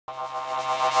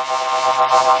Make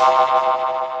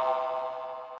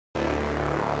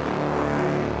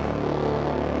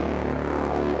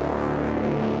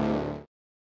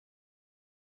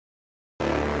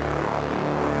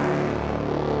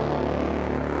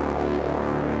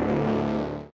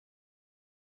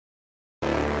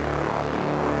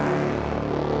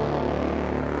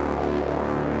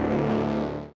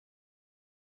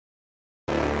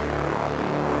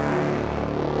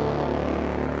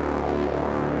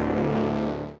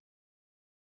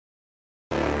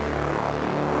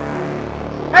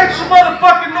some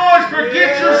motherfucking noise for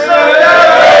Get Yourself Down!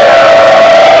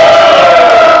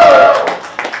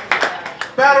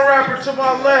 Battle rapper to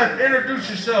my left, introduce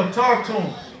yourself, talk to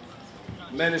him.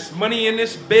 Man, it's money in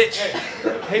this bitch.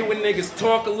 Hate when niggas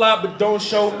talk a lot but don't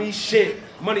show me shit.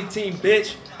 Money team,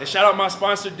 bitch. And shout out my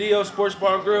sponsor, DO Sports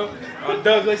Bar and Grill on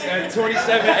Douglas at 2718. You know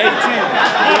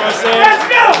what I'm saying? Let's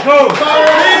go! Go!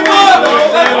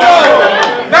 Let's go!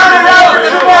 Battle rapper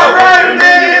to my right,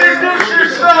 man, introduce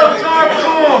yourself, talk to him.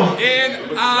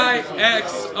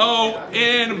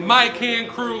 Nixon, Mike Hand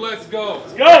Crew, let's go.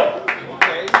 Let's go!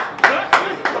 Okay.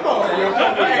 Come on, y'all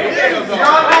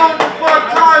know what the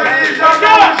fuck time it is. Y'all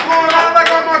know what's going on. I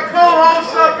got my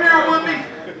co-hosts up here with me.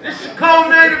 This is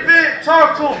co-main event.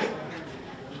 Talk to them.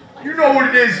 You know what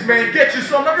it is, man. Get you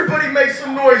some. Everybody make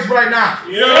some noise right now.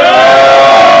 Yeah.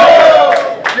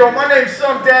 Yo, my name's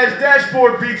Some Dash,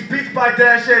 Dashboard Beats, Beats by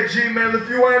Dash at Gmail. If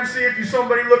you MC, if you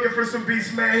somebody looking for some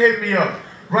beats, man, hit me up.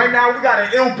 Right now, we got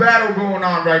an ill battle going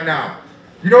on right now.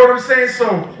 You know what I'm saying? So,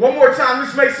 one more time,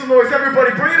 let's make some noise.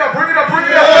 Everybody, bring it up, bring it up, bring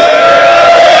it up.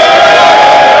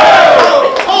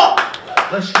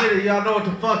 Let's get it. Y'all know what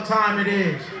the fuck time it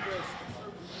is.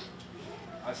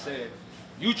 I said,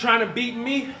 you trying to beat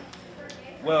me?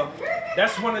 Well,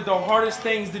 that's one of the hardest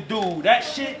things to do. That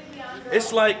shit,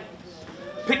 it's like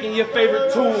picking your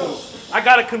favorite tool. I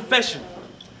got a confession.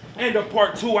 And a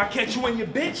part two, I catch you in your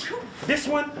bitch. This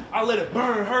one, I let it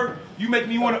burn her. You make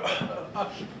me wanna,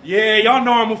 yeah, y'all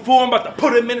know I'm a fool. I'm about to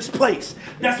put him in his place.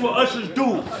 That's what ushers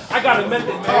do. I got a method,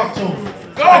 man. Talk to him.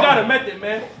 Go. I got a method,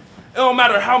 man. It don't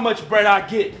matter how much bread I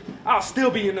get, I'll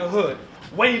still be in the hood,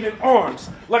 waving arms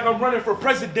like I'm running for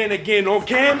president again on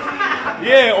cam.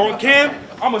 Yeah, on cam,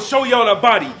 I'ma show y'all the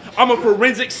body. I'm a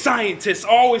forensic scientist.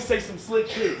 I always say some slick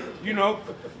shit, you know.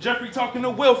 Jeffrey talking to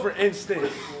Will, for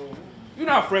instance. You're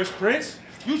not Fresh Prince.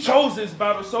 You chose this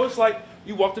battle, so it's like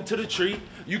you walked into the tree,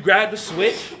 you grabbed the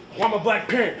switch. Well, I'm a black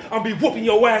parent. I'll be whooping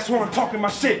your ass while I'm talking my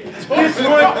shit. This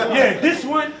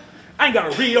one, I ain't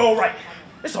gotta read all right.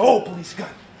 It's an old police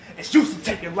gun. It's used to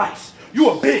taking lives.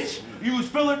 You a bitch. You use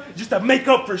filler just to make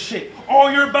up for shit. All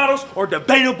your battles are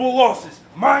debatable losses.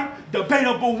 Mine,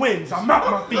 debatable wins. I'm out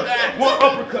my feet. One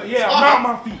uppercut, yeah, I'm out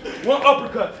my feet. One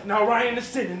uppercut, now right in the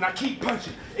center, and I keep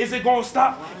punching. Is it gonna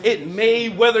stop? It may,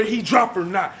 whether he drop or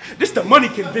not. This the money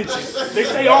convention. They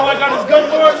say all I got is gun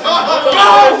bars.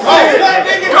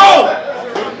 Go!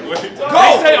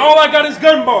 They say all I got is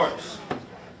gun bars.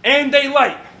 And they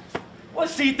light.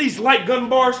 Let's see if these light gun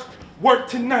bars work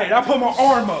tonight. I put my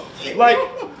arm up like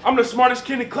I'm the smartest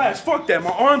kid in class. Fuck that,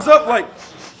 my arm's up like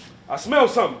I smell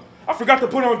something. I forgot to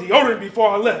put on deodorant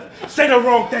before I left. Say the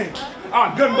wrong thing.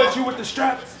 I'll gun butt you with the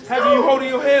strap, having you holding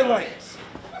your head like,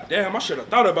 damn, I should have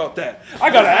thought about that. I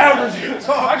got an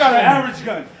average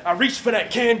gun. I reach for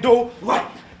that candle light.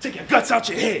 Take your guts out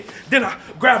your head. Then I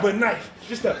grab a knife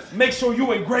just to make sure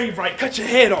you engrave right. Cut your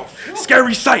head off.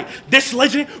 Scary sight. This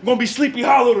legend gonna be Sleepy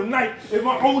Hollow tonight. If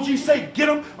my OG say get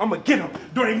him, I'ma get him.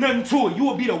 There ain't nothing to it. You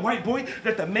will be the white boy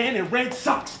that the man in red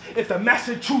socks. If the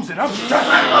master chooses it, I'm strapped.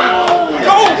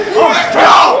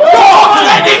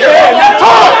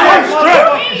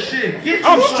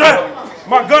 I'm strapped.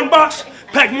 My gun box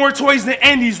pack more toys than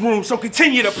Andy's room, so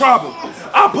continue the problem.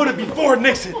 I'll put it before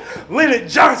Nixon. Leonard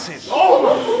Johnson.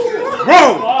 Rome.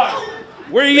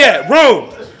 Where you at? Rome.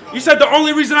 You said the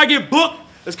only reason I get booked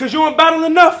is because you ain't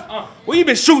battling enough? Well, you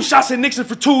been shooting shots at Nixon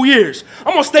for 2 years.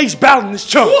 I'm on stage battling this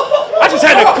chump. I just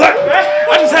had to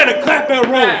clap at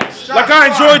Rome. Like I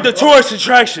enjoyed the tourist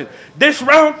attraction. This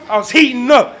round, I was heating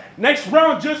up. Next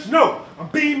round, just know, I'm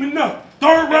beaming up.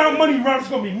 Third round, money round is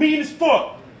gonna be mean as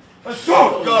fuck. Let's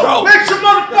go. Go. Make some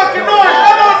motherfucking noise. I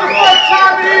know what the fuck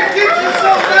time it is. Get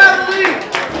yourself down the lead.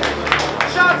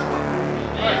 Shots.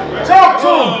 Talk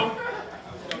to him.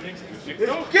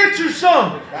 Get you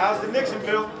some. How's the Nixon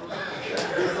bill?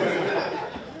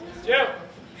 Yeah.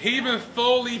 He been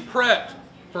fully prepped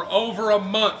for over a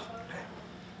month.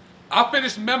 I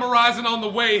finished memorizing on the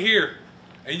way here,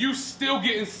 and you still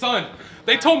getting sunned.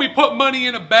 They told me put money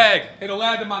in a bag. It'll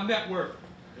add to my net worth.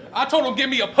 I told them give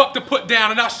me a puck to put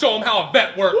down, and I'll show them how a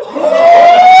vet works.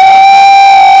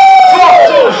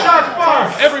 Shots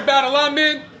fired. Every battle I'm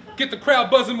in, get the crowd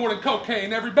buzzing more than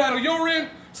cocaine. Every battle you're in,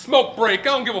 smoke break. I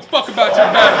don't give a fuck about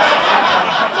your battles.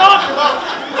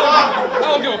 I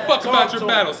don't give a fuck about your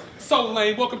battles. So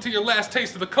lame. Welcome to your last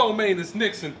taste of the co-main is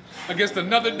Nixon against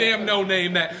another damn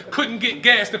no-name that couldn't get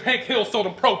gassed if Hank Hill sold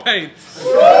him propane.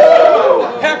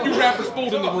 Half you rappers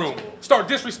fooled in the room. Start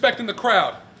disrespecting the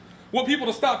crowd. Want people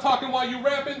to stop talking while you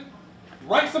rapping?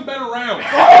 Write some better rounds.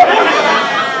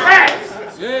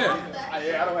 Yeah. I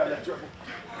don't have that trouble.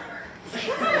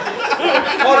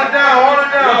 Hold it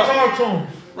down, talk to him.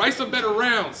 Write some better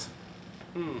rounds.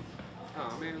 Oh,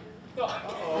 man. You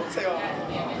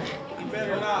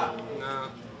better not. Nah.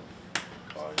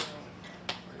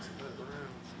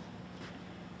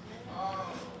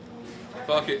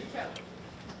 Fuck it.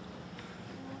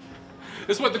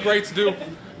 This is what the greats do.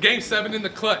 Game 7 in the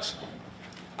clutch.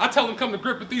 I tell them come to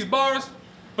grip with these bars,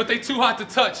 but they too hot to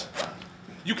touch.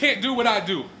 You can't do what I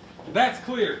do. That's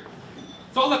clear.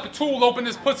 So I'll let the tool open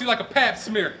this pussy like a pap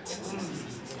smear.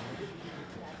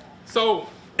 So,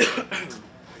 Got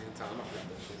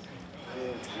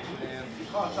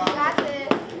this.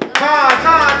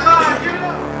 Time, give it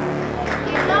up.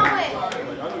 Keep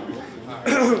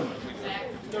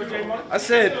going. I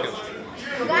said,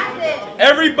 Got this.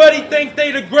 everybody think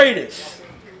they the greatest.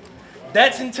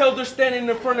 That's until they're standing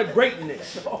in front of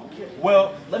greatness.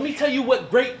 Well, let me tell you what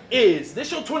great is.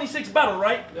 This your 26th battle,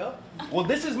 right? Yep. Well,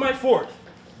 this is my 4th.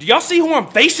 Do y'all see who I'm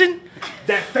facing?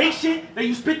 That fake shit that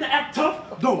you spit to act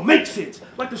tough don't make sense.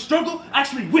 Like the struggle, I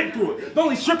actually went through it. The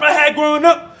only strip I had growing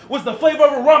up was the flavor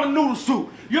of a ramen noodle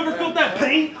soup. You ever felt that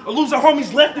pain or losing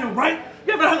homies left and right?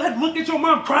 You ever had to look at your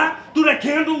mom cry through that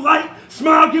candlelight,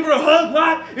 smile, give her a hug,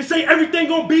 lie, and say everything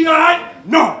gonna be alright?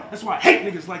 No, that's why I hate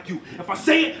niggas like you. If I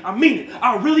say it, I mean it.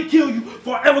 I'll really kill you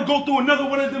before I ever go through another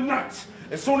one of them nights.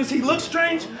 As soon as he looked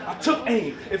strange, I took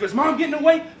aim. If his mom getting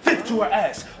away, 5th to her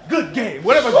ass. Good game.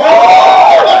 Whatever. Let's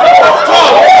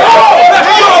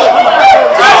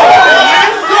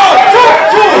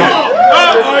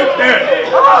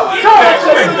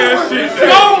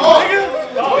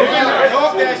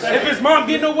If his mom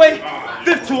getting away,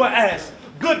 5th to her ass.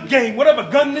 Good game. Whatever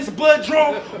gun this blood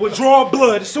draw will draw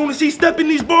blood. As soon as he step in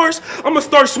these bars, I'ma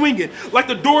start swinging like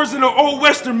the doors in an old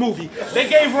Western movie. They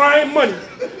gave Ryan money,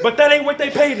 but that ain't what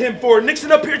they paid him for.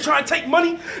 Nixon up here trying to take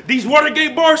money. These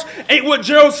Watergate bars ain't what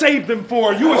Gerald saved them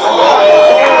for. You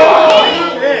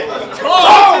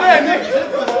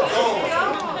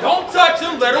Don't touch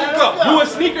him, let him go. You a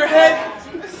sneakerhead?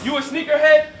 You a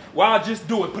sneakerhead? Well, I'll just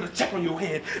do it. Put a check on your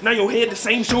head. Now your head the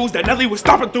same shoes that Nelly was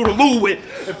stomping through the loo with.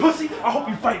 And pussy, I hope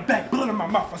you fight back. Blood in my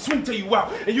mouth. I swing till you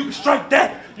out. And you can strike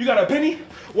that. You got a penny?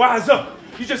 Wise up.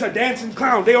 You just a dancing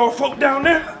clown. They all float down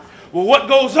there? Well, what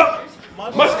goes up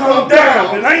must come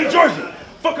down. And I ain't Georgia.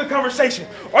 Fuck a conversation.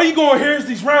 All you gonna hear is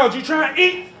these rounds. You try to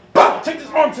eat? Bah, take this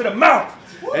arm to the mouth.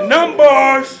 And them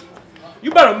bars,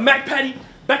 you better Mac Patty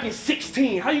back in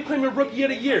 16. How you claiming Rookie of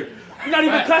the Year? You're not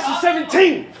even class of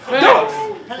 17. Ducks.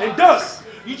 And Ducks.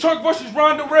 You Chuck versus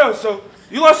Ronda Rail, so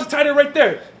you lost the title right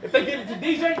there. If they get it to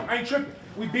DJ, I ain't tripping.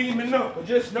 We beaming up. But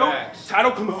just know,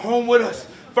 title coming home with us.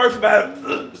 First battle,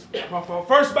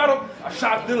 First battle, I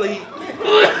shot the lead.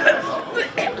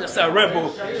 That's that Red Bull.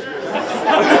 It's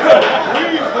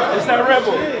that Red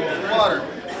Bull. Water.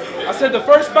 I said the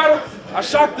first battle, I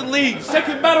shocked the league.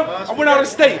 Second battle, I went out of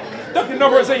state. Dunkin'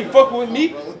 numbers ain't fucking with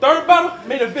me. Third battle,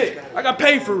 main event. I got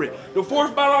paid for it. The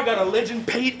 4th battle, I got a legend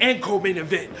paid and co-main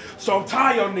event. So I'm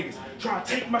tired of y'all niggas trying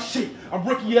to take my shit. I'm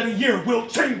Rookie of the Year, Wilt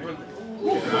Chamberlain. I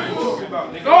ain't talking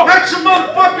about, nigga. Oh. Make some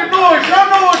motherfucking noise. Y'all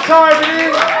know what time it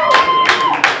is.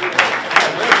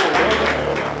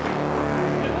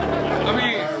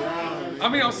 I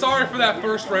mean, I'm sorry for that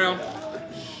first round.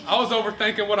 I was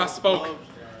overthinking what I spoke.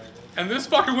 And this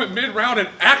fucker went mid-round and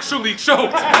actually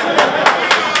choked.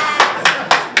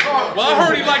 Well, I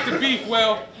heard he liked the beef.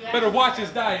 Well, better watch his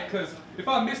diet, because if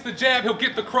I miss the jab, he'll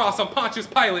get the cross. I'm Pontius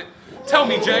Pilate. Tell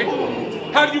me, Jay,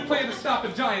 how do you plan to stop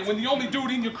a giant when the only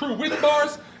dude in your crew with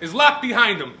bars is locked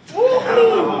behind him? I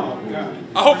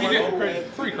hope you did.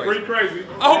 Pretty crazy.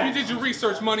 I hope you did your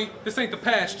research, money. This ain't the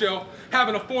past, Joe.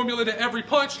 Having a formula to every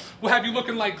punch will have you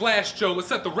looking like Glass Joe. Let's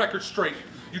set the record straight.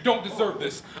 You don't deserve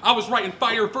this. I was writing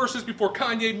fire verses before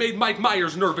Kanye made Mike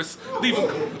Myers nervous. Leave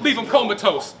him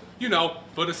comatose. You know,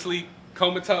 foot asleep,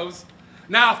 comatose.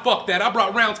 Nah, fuck that. I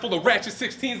brought rounds full of ratchet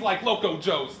 16s like Loco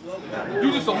Joes.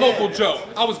 You just a local Joe.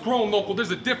 I was grown local.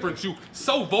 There's a difference. You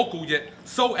so vocal yet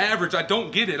so average. I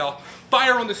don't get it. I'll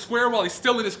fire on the square while he's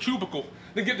still in his cubicle.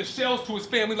 Then give the shells to his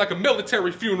family like a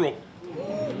military funeral.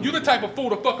 You the type of fool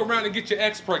to fuck around and get your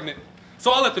ex pregnant.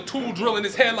 So I let the tool drill in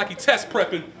his head like he test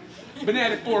prepping. Been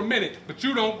at it for a minute, but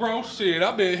you don't grow. Shit,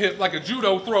 I've been hit like a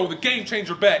judo throw, the game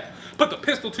changer back. Put the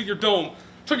pistol to your dome.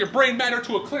 Turn your brain matter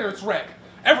to a clearance rack.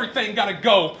 Everything gotta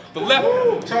go. The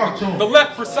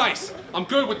left precise. I'm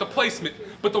good with the placement,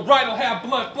 but the right'll have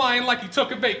blood flying like he took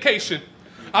a vacation.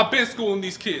 I've been schooling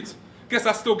these kids. Guess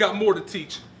I still got more to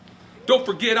teach. Don't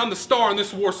forget I'm the star in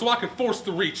this war, so I can force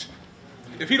the reach.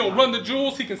 If he don't run the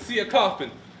jewels, he can see a coffin.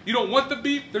 You don't want the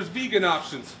beef? There's vegan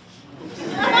options. Talk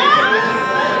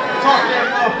that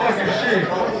motherfucking shit.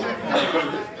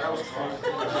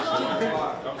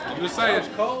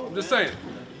 I'm just saying.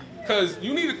 Because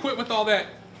you need to quit with all that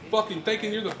fucking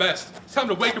thinking you're the best. It's time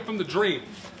to wake up from the dream.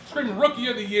 Screaming Rookie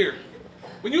of the Year.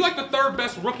 When you like the third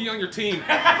best rookie on your team.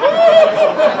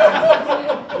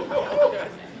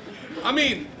 I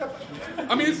mean,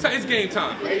 it's game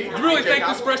time. You really think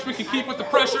this freshman can keep with the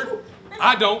pressure?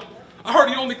 I don't. I heard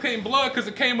he only came blood because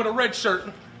it came with a red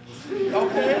shirt.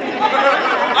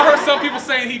 I heard some people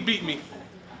saying he beat me.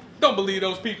 Don't believe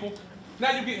those people.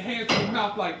 Now you get hands in your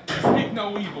mouth like, speak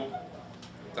no evil.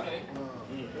 Make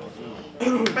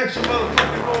some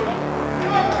motherfucking noise.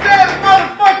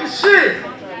 That motherfucking shit.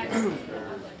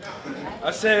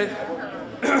 I said,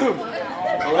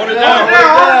 Hold it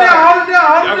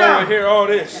down. Y'all gonna hear all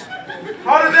this.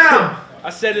 Hold it down. I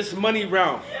said it's money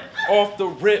round. Off the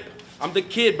rip. I'm the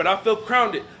kid, but I feel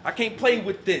grounded. I can't play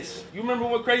with this. You remember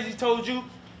what Crazy told you?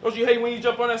 Don't you hate when you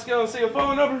jump on that scale and say a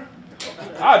phone number?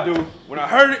 I do. When I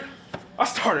heard it, I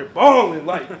started bawling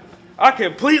like I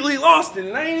completely lost it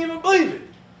and I ain't even believe it.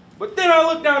 But then I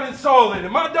looked down and saw it,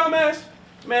 and my dumb ass,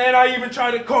 man, I even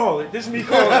tried to call it. This me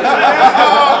calling it.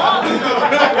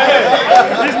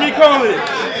 This me calling it.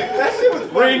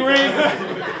 Ring, ring.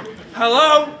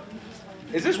 Hello?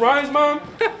 Is this Ryan's mom?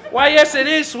 Why, yes it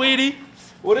is, sweetie.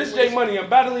 Well, this J Money, I'm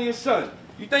battling his son.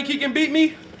 You think he can beat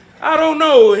me? I don't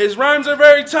know. His rhymes are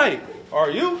very tight.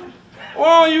 Are you?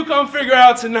 Well, you come figure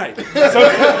out tonight. So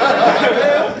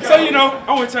you know,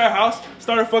 I went to her house,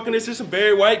 started fucking this some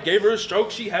Barry White, gave her a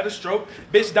stroke, she had a stroke.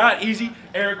 Bitch died easy,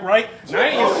 Eric Wright. Now I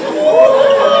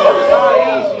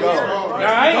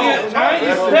ain't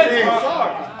your step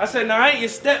pop. I said, now I ain't your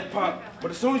step pop.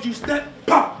 But as soon as you step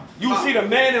pop, you will see the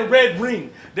man in red ring.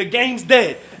 The game's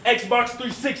dead. Xbox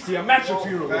 360, I'm at your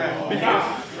funeral.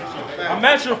 I'm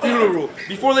at your funeral.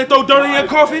 Before they throw dirt in your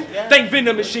coffin, thank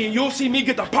vending machine, you'll see me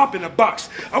get the pop in the box.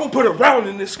 I will put a round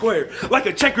in this square, like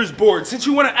a checkers board. Since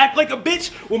you want to act like a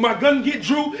bitch, when my gun get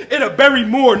drew, it'll bury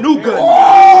more, new gun.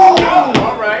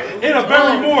 It'll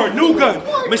bury more, new gun.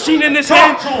 Machine in this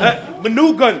hand,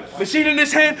 new gun. Machine in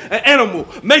this hand, an animal.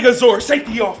 Megazord,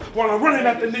 safety off, while I'm running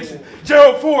after Nixon.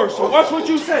 Gerald Ford, so watch what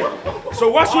you say.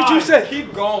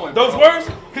 Keep going. Those words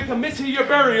can commit to your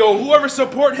burial. Whoever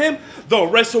support him, the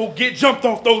rest will get jumped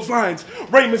off those lines.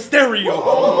 Rey Mysterio.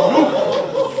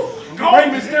 Rey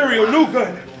Mysterio, new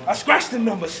gun. I scratched the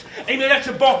numbers. Aim it at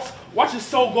your boss. Watch his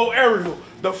soul go aerial.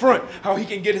 The front, how he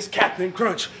can get his Captain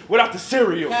Crunch without the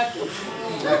cereal. Yeah.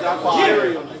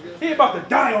 He about to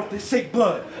die off this sick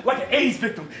blood, like an AIDS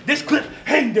victim. This clip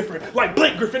hang different, like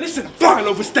Blake Griffin. This is flying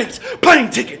over states, plane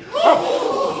ticket.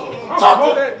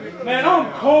 Man,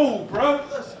 I'm cold, bro.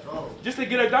 Just to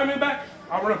get a diamond back,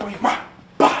 I run up on you.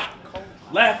 Bah.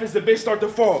 Laugh as the bitch start to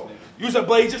fall. Use a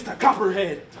blade just to cop her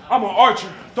head. I'm an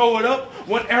archer. Throw it up.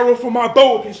 One arrow from my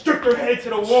bow can strip her head to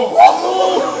the wall.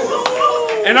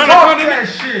 And I'm the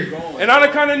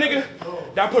kind of nigga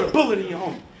that put a bullet in your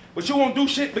homie. But you won't do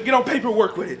shit but get on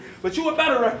paperwork with it. But you a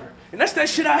better rapper. And that's that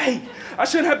shit I hate. I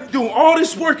shouldn't have been doing all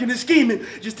this work and this scheming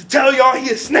just to tell y'all he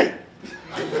a snake.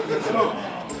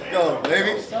 Go,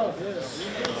 baby.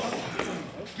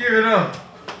 Give it up.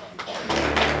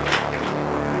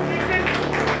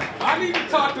 I need to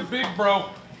talk to Big Bro.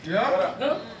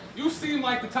 Yeah? You seem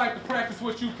like the type to practice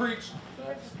what you preach.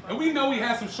 And we know he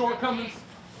has some shortcomings.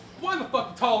 Why the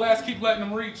fuck the tall ass keep letting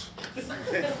him reach?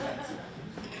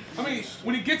 I mean,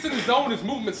 when he gets in his zone, his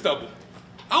movement's double.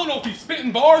 I don't know if he's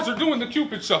spitting bars or doing the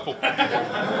Cupid shuffle.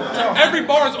 Every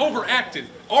bar is overacted.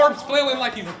 Arms flailing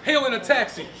like he's hailing a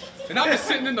taxi. And I'm just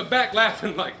sitting in the back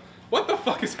laughing like, what the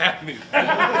fuck is happening?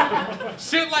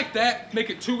 Shit like that make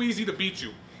it too easy to beat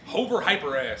you. Hover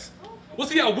hyper ass. We'll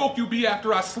see how woke you be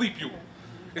after I sleep you.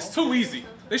 It's too easy.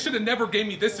 They should have never gave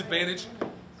me this advantage.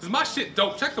 Cause my shit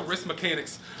dope, check the wrist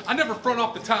mechanics. I never front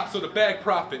off the top so the bag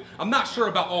profit. I'm not sure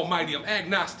about Almighty, I'm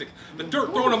agnostic. The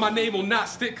dirt thrown on my name will not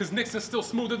stick cause Nixon's still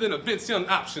smoother than a Vince Young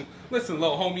option. Listen,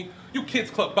 little homie, you kids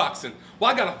club boxing.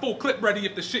 Well, I got a full clip ready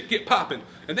if the shit get popping.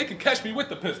 And they can catch me with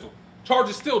the pistol.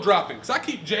 Charges still dropping, cause I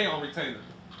keep Jay on retainer.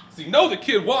 See, know the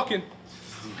kid walking.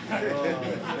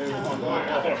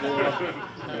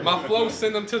 My flow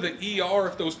send them to the ER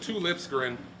if those two lips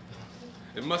grin.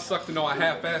 It must suck to know I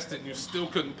half-assed it and you still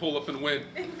couldn't pull up and win.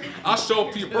 I'll show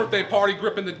up to your birthday party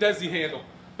gripping the Desi handle.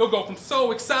 He'll go from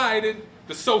so excited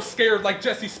to so scared like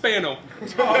Jesse Spano.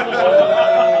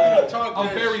 I'm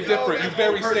very different, you're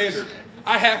very standard.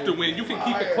 I have to win, you can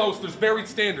keep it close, there's varied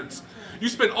standards. You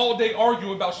spend all day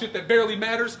arguing about shit that barely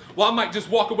matters, while I might just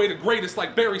walk away the greatest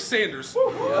like Barry Sanders.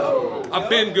 I've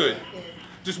been good.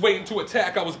 Just waiting to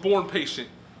attack, I was born patient.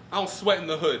 I don't sweat in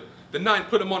the hood. The 9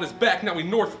 put him on his back, now he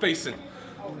north facing.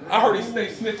 I heard he stay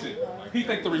snitching. He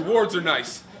think the rewards are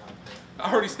nice. I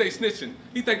heard he stay snitching.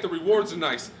 He think the rewards are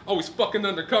nice. Always fucking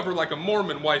undercover like a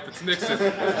Mormon wife, it's Nixon.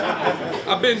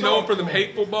 I've been known for them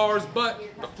hateful bars, but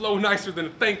the flow nicer than a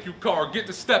thank you card. Get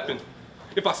to stepping.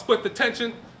 If I split the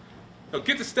tension,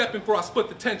 get to stepping before I split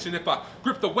the tension. If I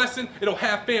grip the Wesson, it'll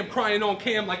have fam crying on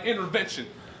cam like intervention.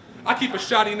 I keep a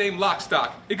shotty named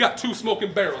Lockstock. It got 2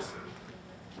 smoking barrels.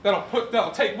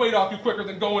 That'll take weight off you quicker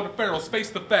than going to Farrell's.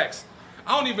 Face the facts.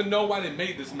 I don't even know why they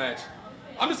made this match.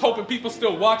 I'm just hoping people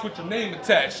still watch with your name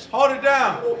attached. Hold it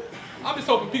down. I'm just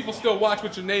hoping people still watch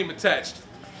with your name attached.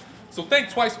 So think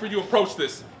twice before you approach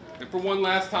this. And for one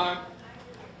last time,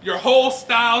 your whole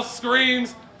style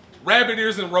screams rabbit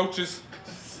ears and roaches.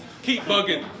 Keep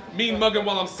bugging, mean mugging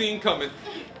while I'm seen coming.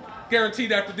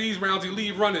 Guaranteed after these rounds he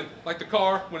leave running like the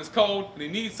car when it's cold and he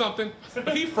needs something,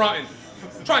 but he fronting.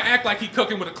 Try and act like he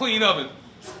cooking with a clean oven.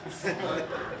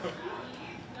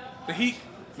 The heat,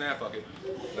 nah, fuck it.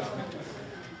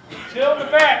 Chill in the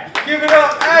back. Give it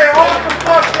up. Hey, hold the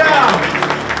fuck down.